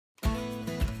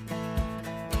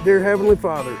Dear Heavenly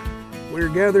Father, we are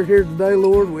gathered here today,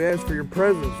 Lord. We ask for your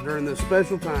presence during this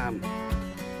special time.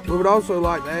 We would also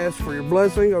like to ask for your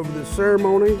blessing over this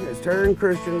ceremony as Tera and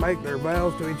Christian make their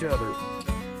vows to each other.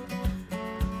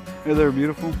 Hey there,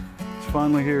 beautiful. It's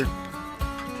finally here.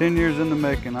 10 years in the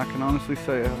making. I can honestly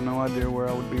say I have no idea where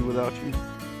I would be without you.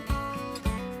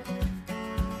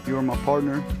 You are my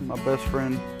partner, my best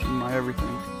friend, and my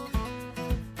everything.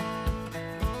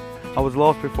 I was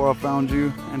lost before I found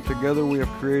you, and together we have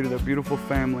created a beautiful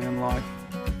family and life.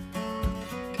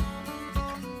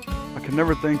 I can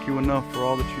never thank you enough for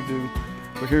all that you do,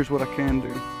 but here's what I can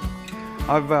do.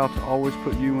 I vow to always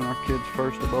put you and our kids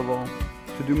first above all,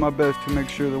 to do my best to make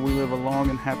sure that we live a long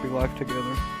and happy life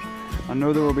together. I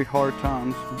know there will be hard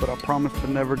times, but I promise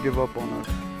to never give up on us.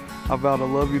 I vow to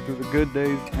love you through the good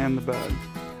days and the bad.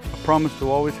 I promise to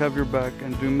always have your back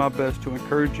and do my best to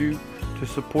encourage you, to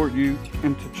support you,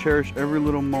 and to cherish every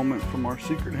little moment from our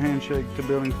secret handshake to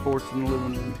building forts in the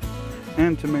living room,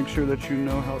 and to make sure that you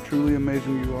know how truly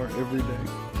amazing you are every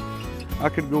day. I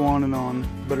could go on,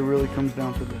 but it really comes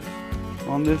down to this.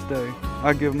 On this day,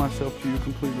 I give myself to you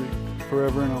completely,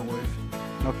 forever and always.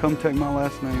 Now come take my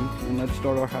last name, and let's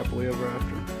start our happily ever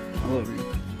after. I love you.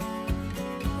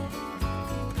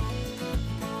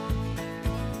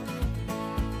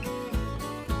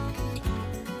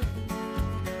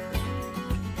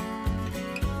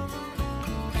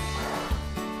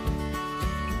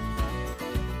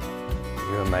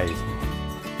 You're amazing.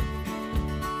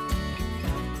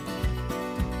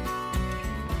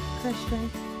 Christian,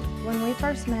 when we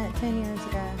first met 10 years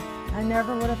ago, I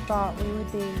never would have thought we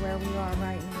would be where we are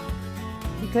right now.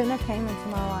 You couldn't have came into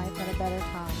my life at a better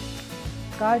time.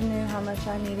 God knew how much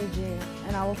I needed you,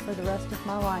 and I will for the rest of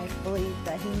my life believe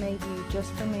that He made you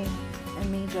just for me and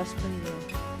me just for you.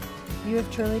 You have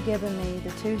truly given me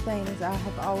the two things I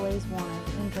have always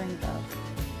wanted and dreamed of.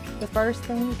 The first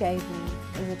thing you gave me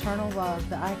is eternal love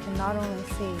that I can not only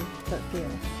see but feel.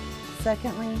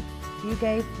 Secondly, you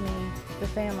gave me the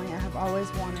family I have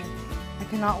always wanted. I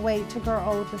cannot wait to grow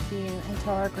old with you and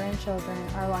tell our grandchildren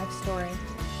our life story.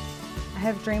 I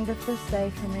have dreamed of this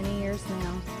day for many years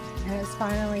now, and it's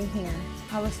finally here.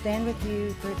 I will stand with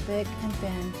you through thick and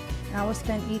thin, and I will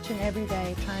spend each and every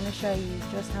day trying to show you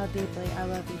just how deeply I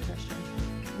love you, Christian.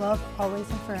 Love always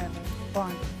and forever,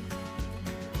 Blondie.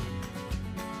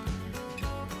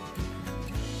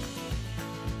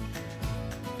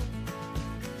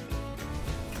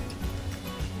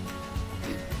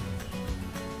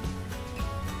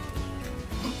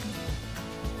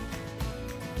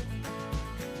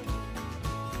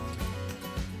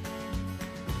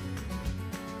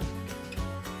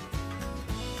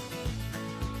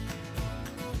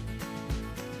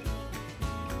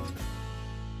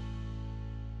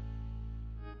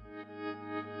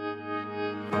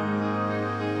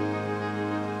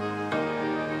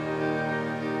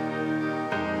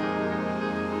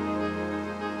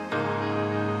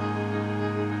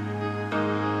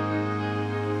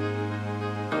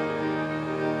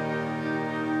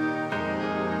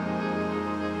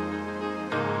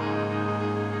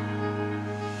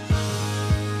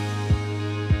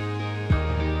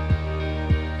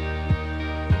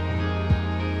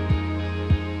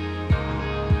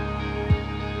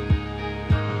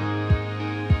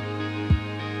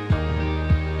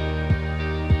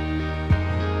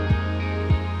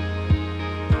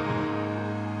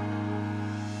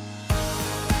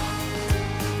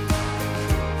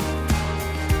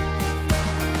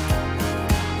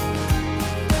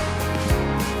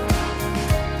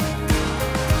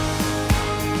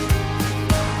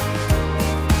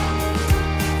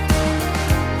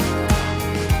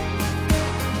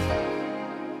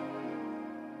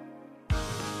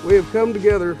 We have come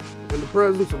together in the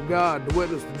presence of God to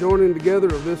witness the joining together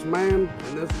of this man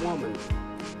and this woman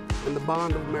in the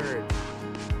bond of marriage.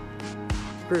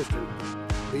 Christian,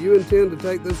 do you intend to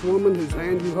take this woman whose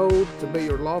hand you hold to be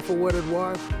your lawful wedded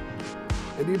wife?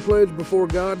 And do you pledge before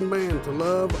God and man to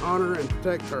love, honor, and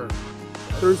protect her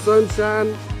through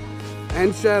sunshine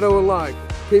and shadow alike,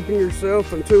 keeping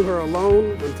yourself and to her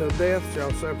alone until death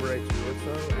shall separate you? If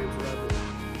so,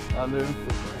 answer I do. I do.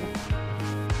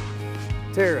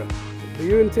 Tera, do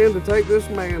you intend to take this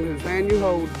man whose hand you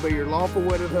hold to be your lawful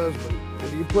wedded husband? And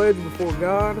do you pledge before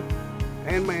God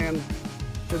and man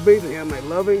to be to him a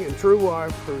loving and true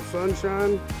wife through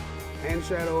sunshine and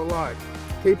shadow alike,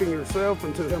 keeping yourself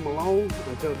and to him alone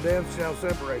until death shall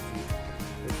separate you?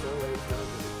 If so,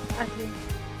 answer I do.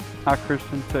 I,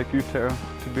 Christian, take you, Tera,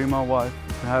 to be my wife,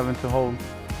 to have and to hold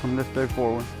from this day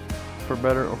forward, for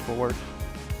better or for worse,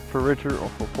 for richer or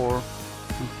for poorer,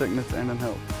 in sickness and in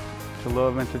health, to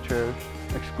love and to cherish,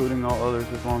 excluding all others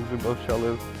as long as we both shall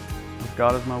live, With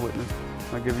God as my witness,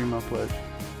 I give you my pledge.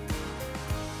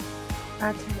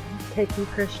 I take you,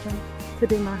 Christian, to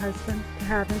be my husband, to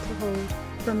have and to hold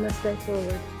from this day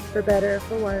forward, for better or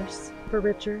for worse, for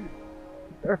richer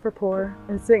or for poor,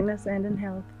 in sickness and in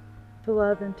health, to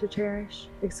love and to cherish,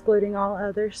 excluding all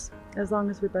others, as long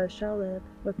as we both shall live,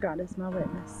 with God as my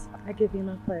witness. I give you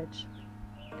my pledge.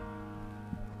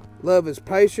 Love is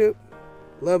patient.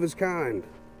 Love is kind.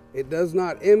 It does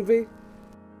not envy.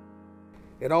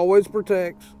 It always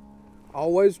protects,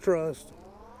 always trusts,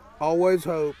 always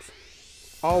hopes,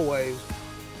 always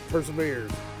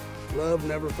perseveres. Love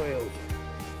never fails.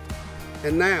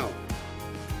 And now,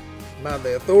 by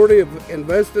the authority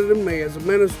invested in me as a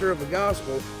minister of the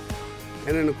gospel,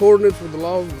 and in accordance with the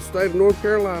laws of the state of North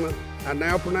Carolina, I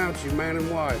now pronounce you man and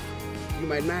wife. You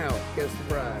may now kiss the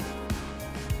bride.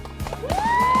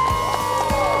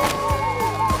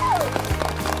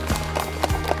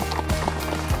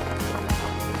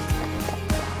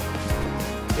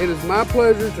 It is my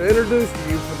pleasure to introduce to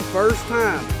you for the first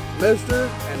time, Mr.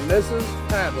 and Mrs.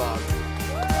 Padlock.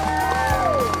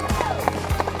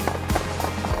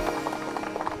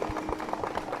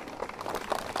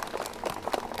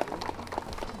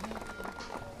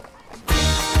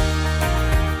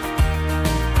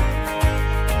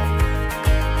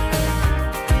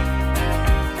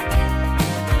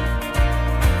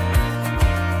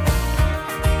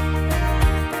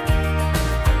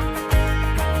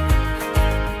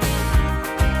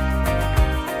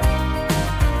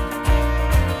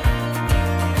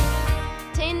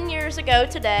 Ago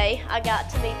today, I got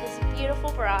to meet this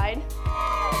beautiful bride,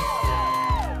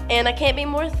 and I can't be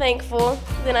more thankful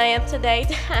than I am today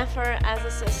to have her as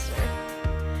a sister.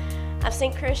 I've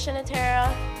seen Christian and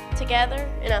Tera together,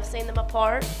 and I've seen them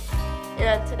apart,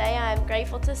 and today I am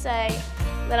grateful to say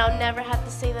that I'll never have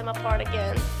to see them apart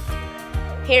again.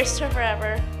 Here's to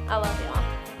forever. I love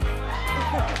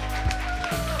y'all.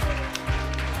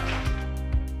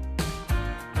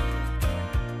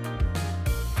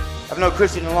 I've known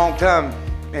Christian a long time,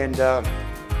 and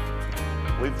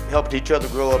we've helped each other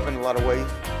grow up in a lot of ways.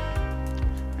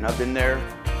 And I've been there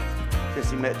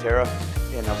since he met Tera,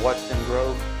 and I've watched them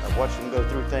grow. I've watched them go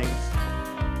through things.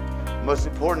 Most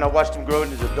important, I watched him grow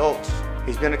into adults.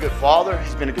 He's been a good father,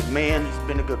 he's been a good man, he's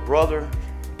been a good brother.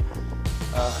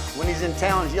 When he's in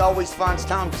town, he always finds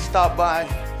time to stop by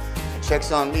and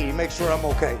checks on me. He makes sure I'm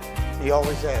okay. He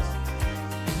always has.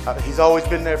 He's always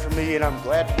been there for me, and I'm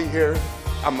glad to be here.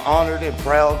 I'm honored and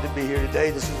proud to be here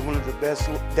today. This is one of the best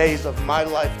days of my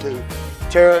life too.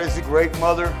 Tera is a great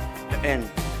mother, and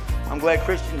I'm glad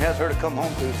Christian has her to come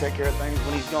home to take care of things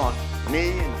when he's gone.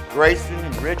 Me and Grayson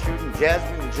and Richard and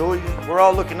Jasmine and Julia, we're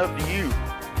all looking up to you,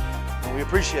 and we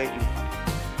appreciate you,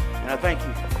 and I thank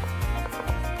you.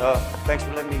 Thanks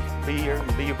for letting me be here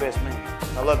and be your best man.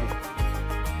 I love you.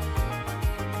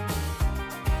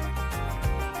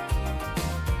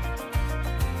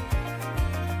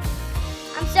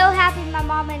 I'm so happy my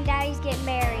mom and daddy's getting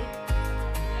married.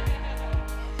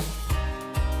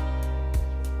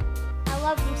 I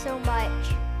love them so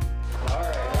much.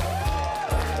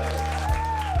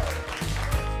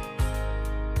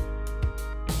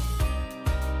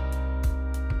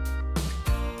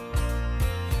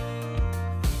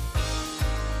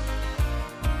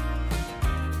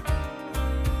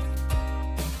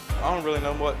 I don't really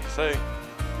know what to say,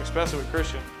 especially with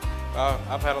Christian.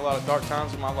 I've had a lot of dark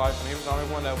times in my life, and he was the only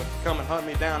one that would come and hunt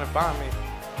me down and find me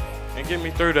and get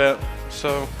me through that.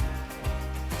 So,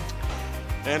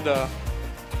 and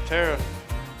Tera,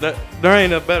 there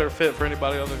ain't a better fit for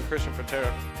anybody other than Christian for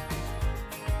Tera.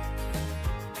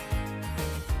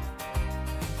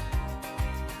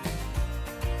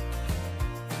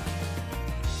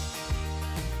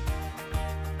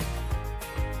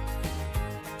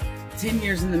 "10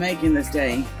 years in the making this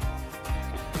day.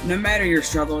 No matter your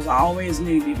struggles, I always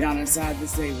knew deep down inside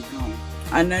this day would come.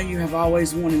 I know you have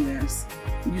always wanted this.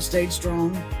 You stayed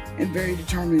strong and very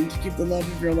determined to keep the love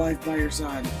of your life by your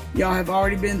side. Y'all have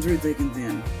already been through thick and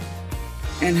thin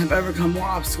and have overcome more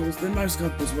obstacles than most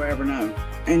couples will ever know.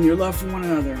 And your love for one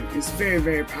another is very,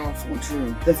 very powerful and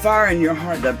true. The fire in your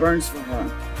heart that burns for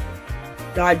her,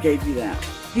 God gave you that.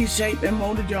 He shaped and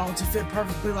molded y'all to fit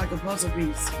perfectly like a puzzle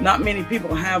piece. Not many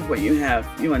people have what you have,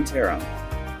 you and Tera.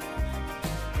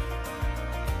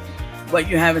 What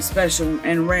you have is special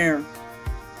and rare,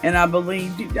 and I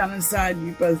believe deep down inside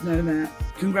you both know that.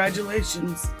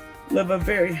 Congratulations. Live a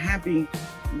very happy,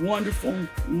 wonderful,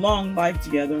 long life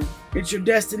together. It's your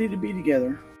destiny to be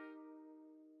together.